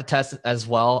restart the test as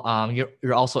well.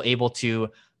 You're also able to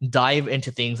dive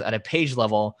into things at a page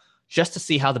level just to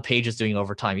see how the page is doing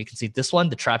over time. You can see this one,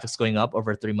 the traffic's going up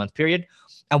over a 3-month period.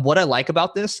 And what I like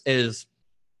about this is,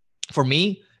 for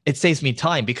me, it saves me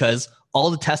time because all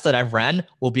the tests that I've ran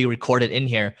will be recorded in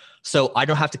here. So I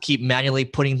don't have to keep manually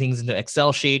putting things into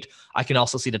Excel sheet. I can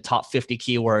also see the top 50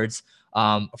 keywords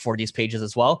for these pages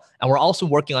as well. And we're also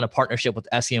working on a partnership with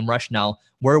SEMrush now,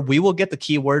 where we will get the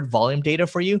keyword volume data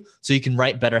for you so you can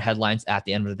write better headlines at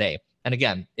the end of the day. And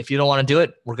again, if you don't want to do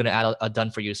it, we're going to add a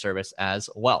done for you service as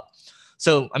well.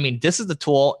 So, this is the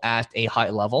tool at a high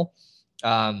level.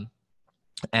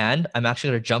 And I'm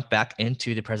actually going to jump back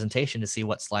into the presentation to see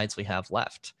what slides we have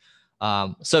left.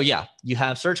 So yeah, you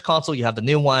have Search Console, you have the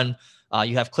new one,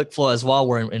 you have ClickFlow as well.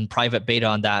 We're in private beta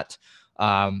on that,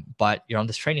 but you're on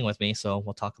this training with me, so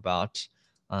we'll talk about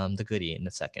the goodie in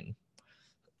a second.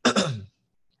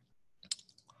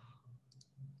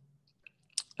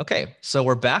 Okay, so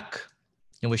we're back,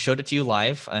 and we showed it to you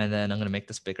live, and then I'm going to make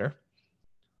this bigger.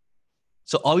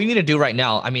 So all you need to do right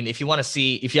now, I mean, if you want to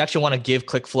see, if you actually want to give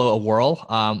ClickFlow a whirl,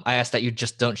 I ask that you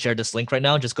just don't share this link right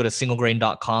now. Just go to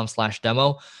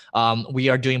singlegrain.com/demo. We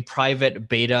are doing private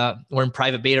beta. We're in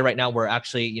private beta right now. We're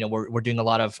actually, we're doing a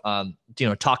lot of,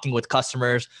 talking with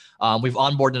customers. We've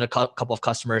onboarded a couple of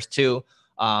customers too.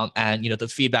 And, the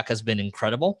feedback has been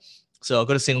incredible. So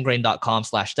go to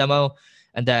singlegrain.com/demo.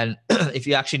 And then if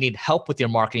you actually need help with your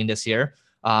marketing this year,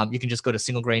 you can just go to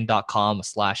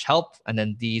singlegrain.com/help. And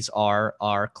then these are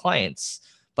our clients.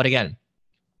 But again,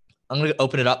 I'm going to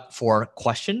open it up for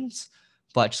questions,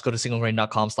 but just go to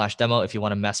singlegrain.com/demo if you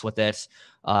want to mess with it.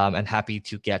 And happy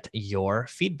to get your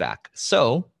feedback.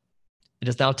 So it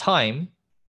is now time.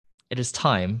 It is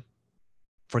time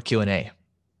for Q&A.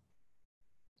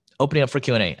 Opening up for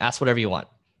Q&A. Ask whatever you want.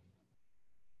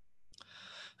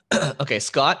 Okay,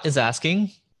 Scott is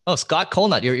asking. Oh, Scott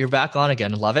Colnut, you're back on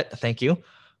again. Love it. Thank you.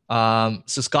 So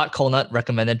Scott Colnut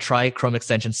recommended try Chrome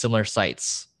extension similar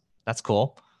sites. That's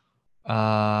cool.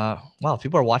 Wow,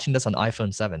 people are watching this on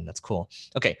iPhone 7. That's cool.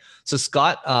 Okay, so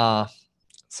Scott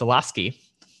Salasky,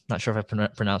 not sure if I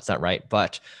pronounced that right,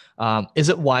 but is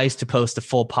it wise to post a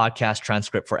full podcast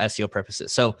transcript for SEO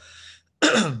purposes? So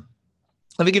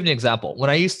let me give you an example. When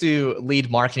I used to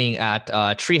lead marketing at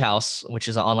Treehouse, which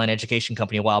is an online education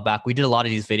company a while back, we did a lot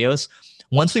of these videos.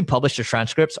 Once we published the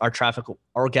transcripts, our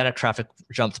organic traffic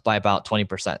jumped by about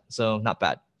 20%. So not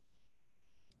bad.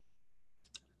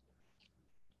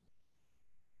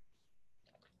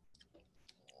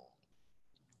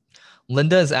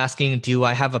 Linda is asking, do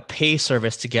I have a pay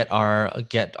service to get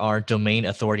our domain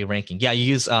authority ranking? Yeah,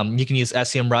 you can use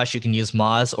SEMrush, you can use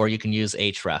Moz, or you can use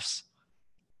Ahrefs.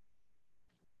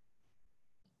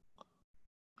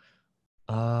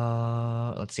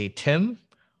 Let's see, Tim.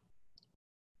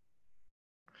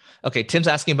 Okay, Tim's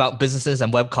asking about businesses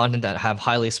and web content that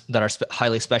are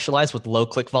highly specialized with low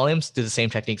click volumes. Do the same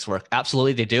techniques work?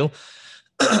 Absolutely, they do.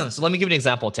 So let me give you an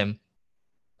example, Tim.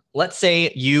 Let's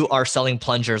say you are selling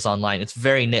plungers online. It's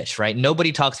very niche, right?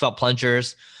 Nobody talks about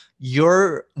plungers.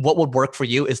 What would work for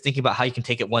you is thinking about how you can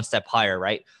take it one step higher,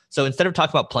 right? So instead of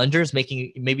talking about plungers,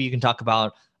 maybe you can talk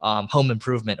about home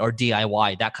improvement or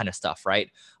DIY, that kind of stuff, right?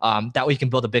 That way you can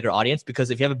build a bigger audience, because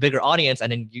if you have a bigger audience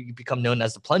and then you become known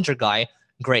as the plunger guy,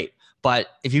 great. But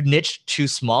if you niche too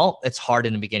small, it's hard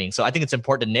in the beginning. So I think it's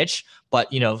important to niche, but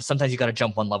sometimes you got to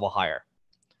jump one level higher.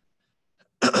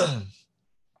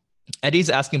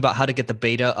 Eddie's asking about how to get the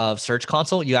beta of Search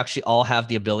Console. You actually all have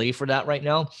the ability for that right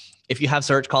now. If you have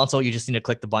Search Console, you just need to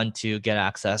click the button to get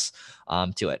access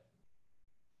to it.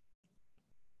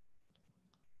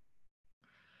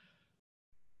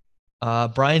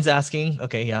 Brian's asking,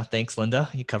 okay, yeah, thanks, Linda.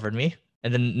 You covered me.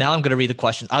 And then now I'm going to read the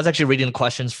questions. I was actually reading the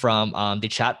questions from the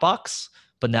chat box,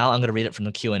 but now I'm going to read it from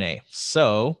the Q&A.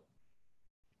 So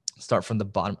start from the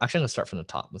bottom. Actually, I'm going to start from the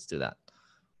top. Let's do that.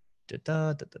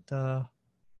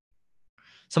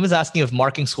 Someone's asking if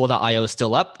markingschool.io is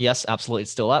still up. Yes, absolutely,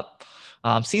 it's still up.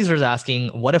 Caesar's asking,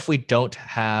 what if we don't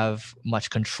have much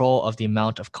control of the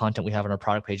amount of content we have on our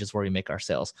product pages where we make our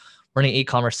sales? We're an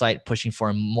e-commerce site pushing for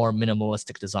a more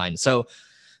minimalistic design. So,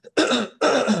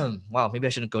 wow, maybe I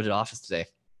shouldn't go to the office today.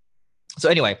 So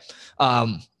anyway,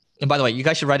 and by the way, you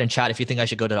guys should write in chat if you think I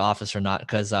should go to the office or not,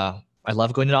 because I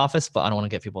love going to the office, but I don't want to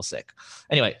get people sick.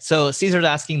 Anyway, so Caesar's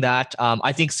asking that.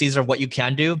 I think, Caesar, what you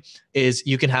can do is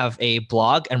you can have a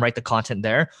blog and write the content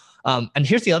there. And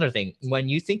here's the other thing. When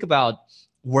you think about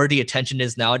where the attention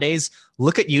is nowadays,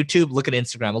 look at YouTube, look at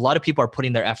Instagram. A lot of people are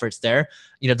putting their efforts there.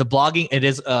 The blogging,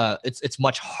 it's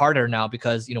much harder now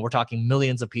because, we're talking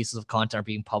millions of pieces of content are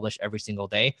being published every single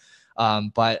day.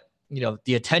 But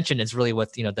the attention is really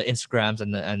with, the Instagrams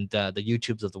and the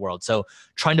YouTubes of the world. So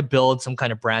trying to build some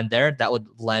kind of brand there, that would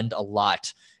lend a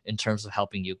lot in terms of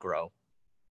helping you grow.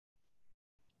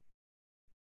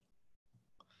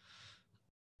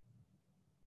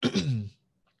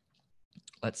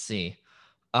 Let's see.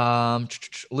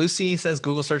 Lucy says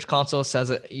Google Search Console says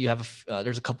that you have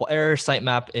there's a couple errors.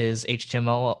 Sitemap is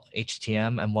HTML,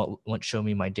 HTML, and won't show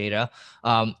me my data.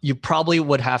 You probably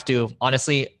would have to,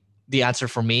 honestly, the answer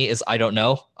for me is I don't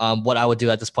know. What I would do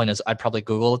at this point is I'd probably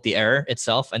Google the error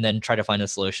itself and then try to find a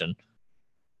solution.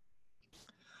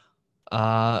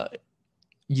 Yurav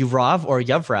or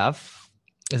Yavrav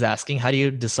is asking, how do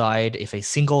you decide if a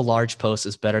single large post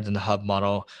is better than the hub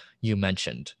model you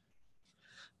mentioned?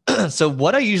 So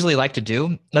what I usually like to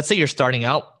do, let's say you're starting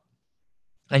out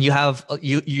and you have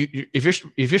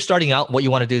if you're starting out, what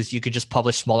you want to do is you could just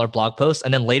publish smaller blog posts,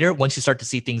 and then later, once you start to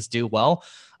see things do well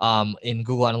in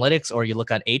Google Analytics, or you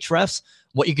look at Ahrefs,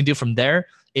 what you can do from there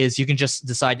is you can just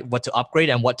decide what to upgrade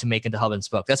and what to make into hub and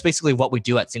spoke. That's basically what we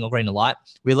do at Single Grain a lot.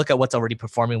 We look at what's already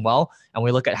performing well, and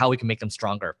we look at how we can make them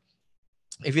stronger.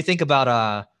 If you think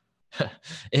about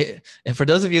and for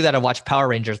those of you that have watched Power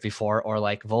Rangers before, or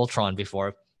like Voltron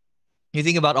before, you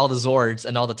think about all the Zords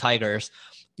and all the Tigers,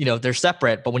 they're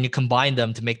separate, but when you combine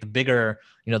them to make the bigger,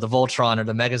 the Voltron or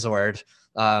the Megazord,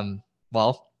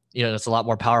 it's a lot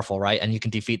more powerful, right? And you can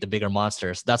defeat the bigger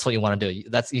monsters. That's what you want to do.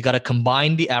 You got to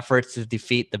combine the efforts to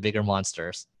defeat the bigger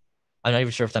monsters. I'm not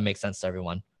even sure if that makes sense to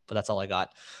everyone, but that's all I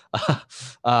got.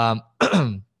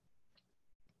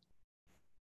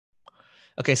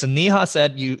 Okay, so Neha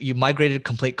said you migrated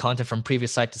complete content from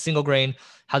previous site to Single Grain.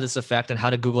 How does this affect, and how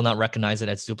did Google not recognize it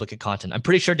as duplicate content? I'm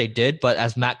pretty sure they did, but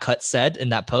as Matt Cutt said in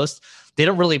that post, they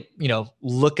don't really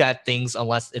look at things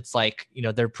unless it's like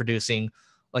they're producing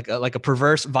like a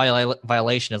perverse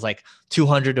violation is like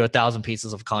 200 to 1,000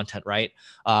 pieces of content, right?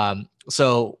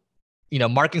 So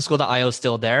marketingschool.io is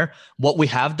still there. What we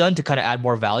have done to kind of add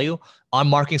more value on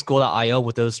marketingschool.io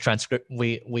with those transcript,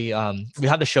 we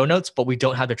have the show notes, but we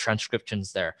don't have the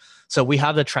transcriptions there. So we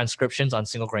have the transcriptions on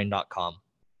singlegrain.com.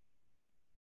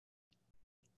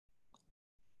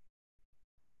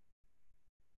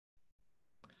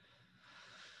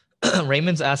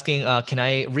 Raymond's asking, can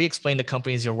I re-explain the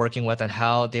companies you're working with and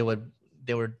how they would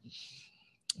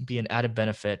be an added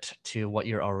benefit to what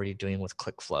you're already doing with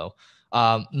ClickFlow?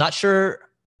 Not sure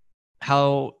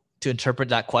how to interpret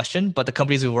that question, but the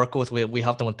companies we work with, we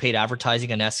help them with paid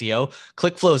advertising and SEO.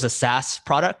 ClickFlow is a SaaS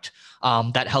product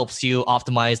that helps you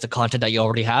optimize the content that you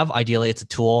already have. Ideally, it's a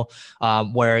tool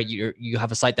where you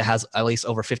have a site that has at least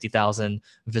over 50,000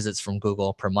 visits from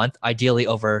Google per month. Ideally,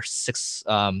 over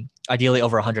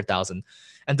 100,000.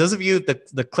 And those of you,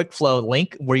 the ClickFlow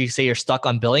link where you say you're stuck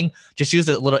on billing, just use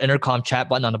the little intercom chat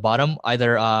button on the bottom.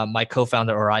 Either my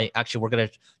co-founder or I, we're going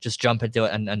to just jump into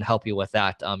it and help you with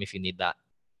that if you need that.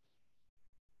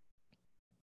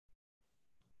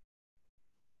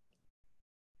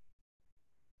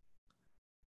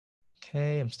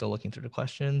 Okay, I'm still looking through the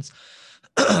questions.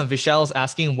 Vishal's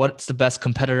asking, what's the best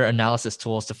competitor analysis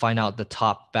tools to find out the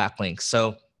top backlinks?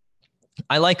 So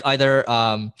I like either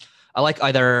Ahrefs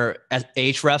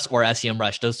or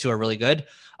SEMrush. Those two are really good.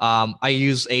 I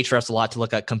use Ahrefs a lot to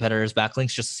look at competitors'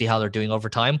 backlinks just to see how they're doing over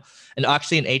time. And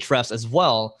actually in Ahrefs as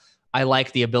well, I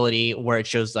like the ability where it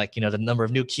shows like, the number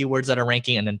of new keywords that are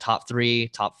ranking, and then top 3,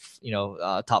 top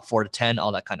 4 to 10,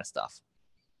 all that kind of stuff.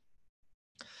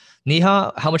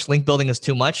 Neha, how much link building is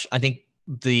too much? I think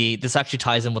this actually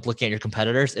ties in with looking at your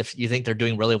competitors. If you think they're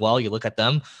doing really well, you look at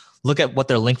them, look at what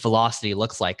their link velocity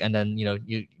looks like, and then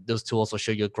those tools will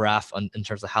show you a graph in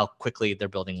terms of how quickly they're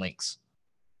building links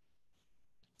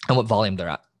and what volume they're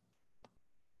at.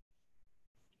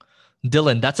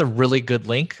 Dylan, that's a really good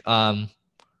link. Yeah,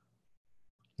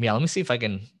 let me see if I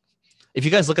can. If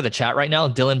you guys look at the chat right now,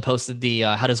 Dylan posted the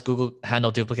how does Google handle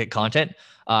duplicate content?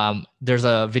 There's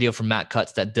a video from Matt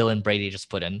Cutts that Dylan Brady just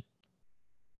put in.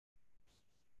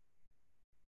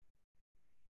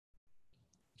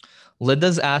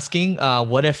 Linda's asking,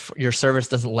 what if your service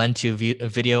doesn't lend to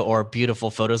video or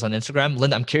beautiful photos on Instagram?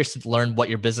 Linda, I'm curious to learn what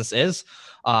your business is.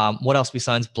 What else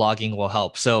besides blogging will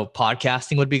help? So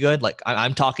podcasting would be good. Like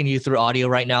I'm talking to you through audio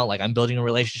right now. Like I'm building a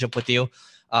relationship with you.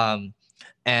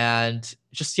 And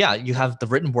just, yeah, you have the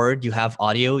written word, you have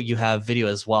audio, you have video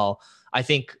as well. I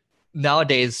think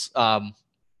nowadays,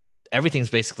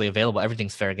 everything's basically available.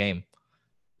 Everything's fair game.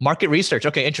 Market research.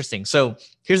 Okay, interesting. So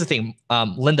here's the thing,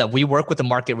 Linda, we work with a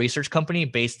market research company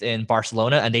based in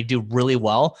Barcelona, and they do really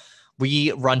well.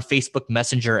 We run Facebook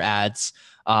Messenger ads.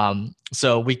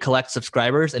 So we collect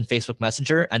subscribers in Facebook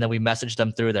Messenger, and then we message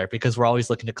them through there because we're always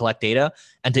looking to collect data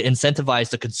and to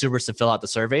incentivize the consumers to fill out the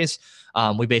surveys.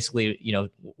 We basically,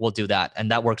 we'll do that.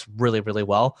 And that works really, really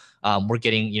well. We're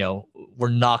getting, we're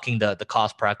knocking the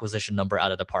cost per acquisition number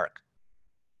out of the park.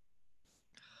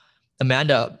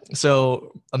 Amanda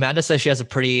says she has a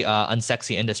pretty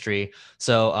unsexy industry.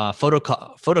 So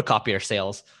photocopier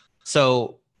sales.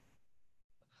 So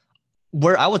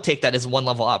where I would take that is one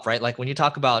level up, right? Like when you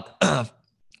talk about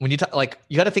you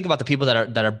got to think about the people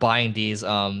that are buying these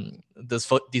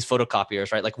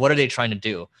photocopiers, right? Like what are they trying to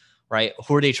do, right?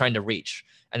 Who are they trying to reach?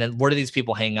 And then where do these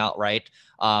people hang out, right?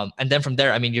 And then from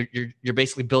there, I mean, you're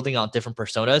basically building out different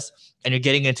personas, and you're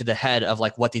getting into the head of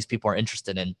like what these people are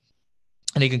interested in.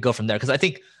 and you can go from there. Because I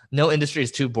think no industry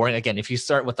is too boring. Again, if you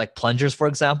start with like plungers, for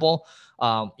example,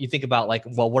 you think about like,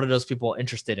 well, what are those people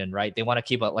interested in, right? They want to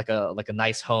keep a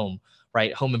nice home,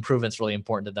 right? Home improvement's really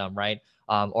important to them, right?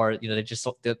 Or they just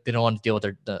they don't want to deal with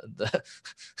the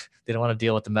they don't want to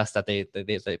deal with the mess that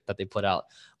they put out.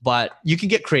 But you can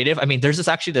get creative. I mean, there's this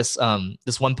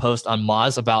one post on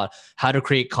Moz about how to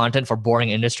create content for boring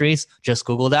industries. Just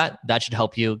Google that. That should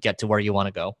help you get to where you want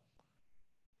to go.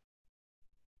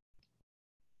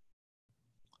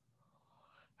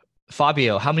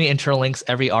 Fabio, how many internal links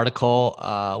every article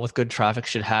with good traffic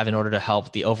should have in order to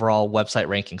help the overall website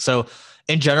ranking? So,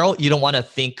 in general, you don't want to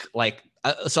think like.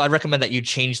 So, I recommend that you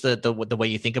change the way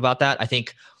you think about that. I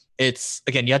think it's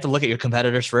again, you have to look at your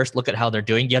competitors first. Look at how they're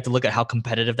doing. You have to look at how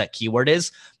competitive that keyword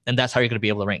is, and that's how you're going to be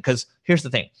able to rank. Because here's the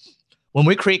thing: when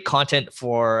we create content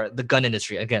for the gun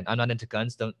industry, again, I'm not into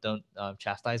guns. Don't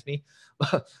chastise me.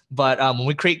 But when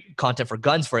we create content for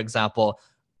guns, for example,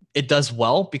 it does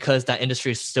well because that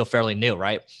industry is still fairly new,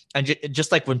 right? And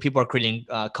just like when people are creating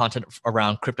content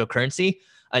around cryptocurrency,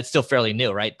 it's still fairly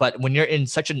new, right? But when you're in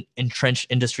such an entrenched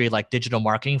industry like digital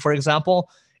marketing, for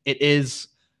example, it is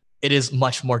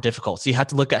much more difficult. So you have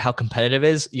to look at how competitive it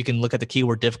is. You can look at the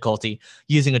keyword difficulty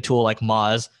using a tool like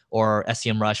Moz or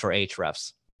SEMrush or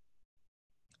Ahrefs.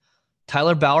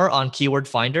 Tyler Bauer on Keyword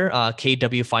Finder,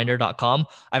 kwfinder.com.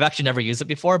 I've actually never used it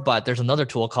before, but there's another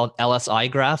tool called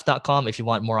lsigraph.com if you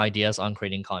want more ideas on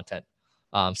creating content.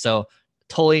 So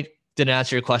totally didn't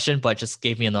answer your question, but just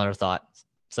gave me another thought.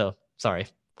 So sorry.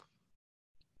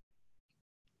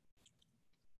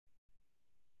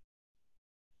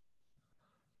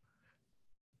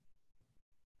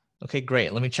 Okay,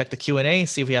 great. Let me check the Q&A,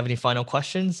 see if we have any final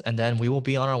questions, and then we will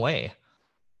be on our way.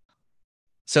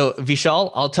 So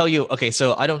Vishal, I'll tell you, okay,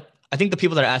 so I think the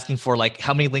people that are asking for like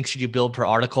how many links should you build per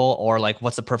article or like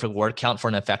what's the perfect word count for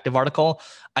an effective article,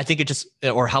 I think it just,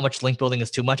 or how much link building is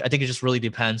too much. I think it just really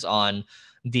depends on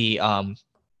the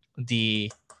the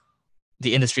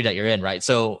industry that you're in, right?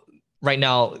 So right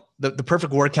now, the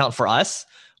perfect word count for us,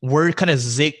 we're kind of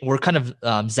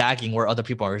zagging where other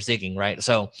people are zigging, right?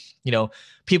 So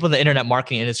people in the internet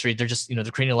marketing industry, they're just they're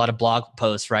creating a lot of blog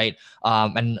posts, right?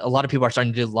 And a lot of people are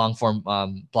starting to do long form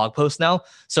blog posts now.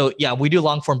 So yeah, we do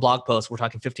long form blog posts. We're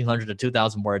talking 1,500 to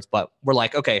 2,000 words, but we're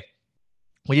like, okay,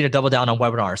 we need to double down on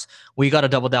webinars. We got to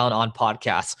double down on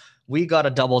podcasts. We got to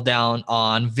double down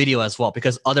on video as well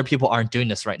because other people aren't doing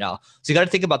this right now. So you got to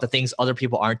think about the things other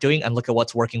people aren't doing and look at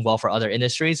what's working well for other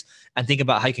industries and think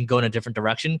about how you can go in a different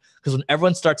direction. Because when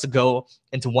everyone starts to go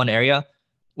into one area,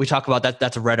 we talk about that.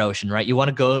 That's a red ocean, right? You want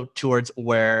to go towards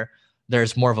where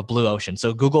there's more of a blue ocean.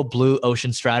 So Google blue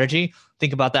ocean strategy.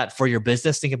 Think about that for your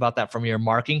business. Think about that from your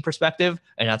marketing perspective,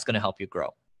 and that's going to help you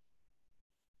grow.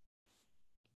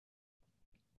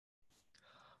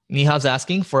 Niha's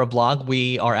asking for a blog.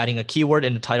 We are adding a keyword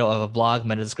in the title of a blog,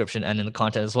 meta description, and in the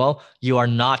content as well. You are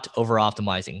not over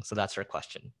optimizing. So that's her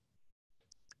question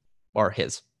or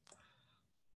his.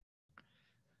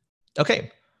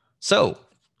 Okay. So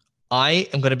I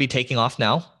am going to be taking off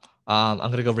now. I'm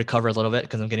going to go recover a little bit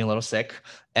because I'm getting a little sick.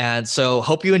 And so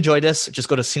hope you enjoyed this. Just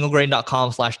go to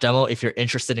singlegrain.com/demo if you're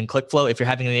interested in ClickFlow. If you're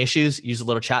having any issues, use a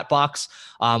little chat box.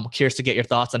 Curious to get your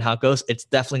thoughts on how it goes. It's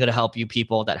definitely going to help you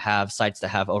people that have sites that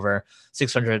have over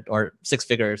 600 or six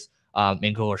figures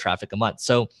in Google traffic a month.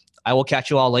 So I will catch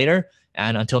you all later.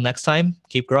 And until next time,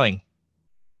 keep growing.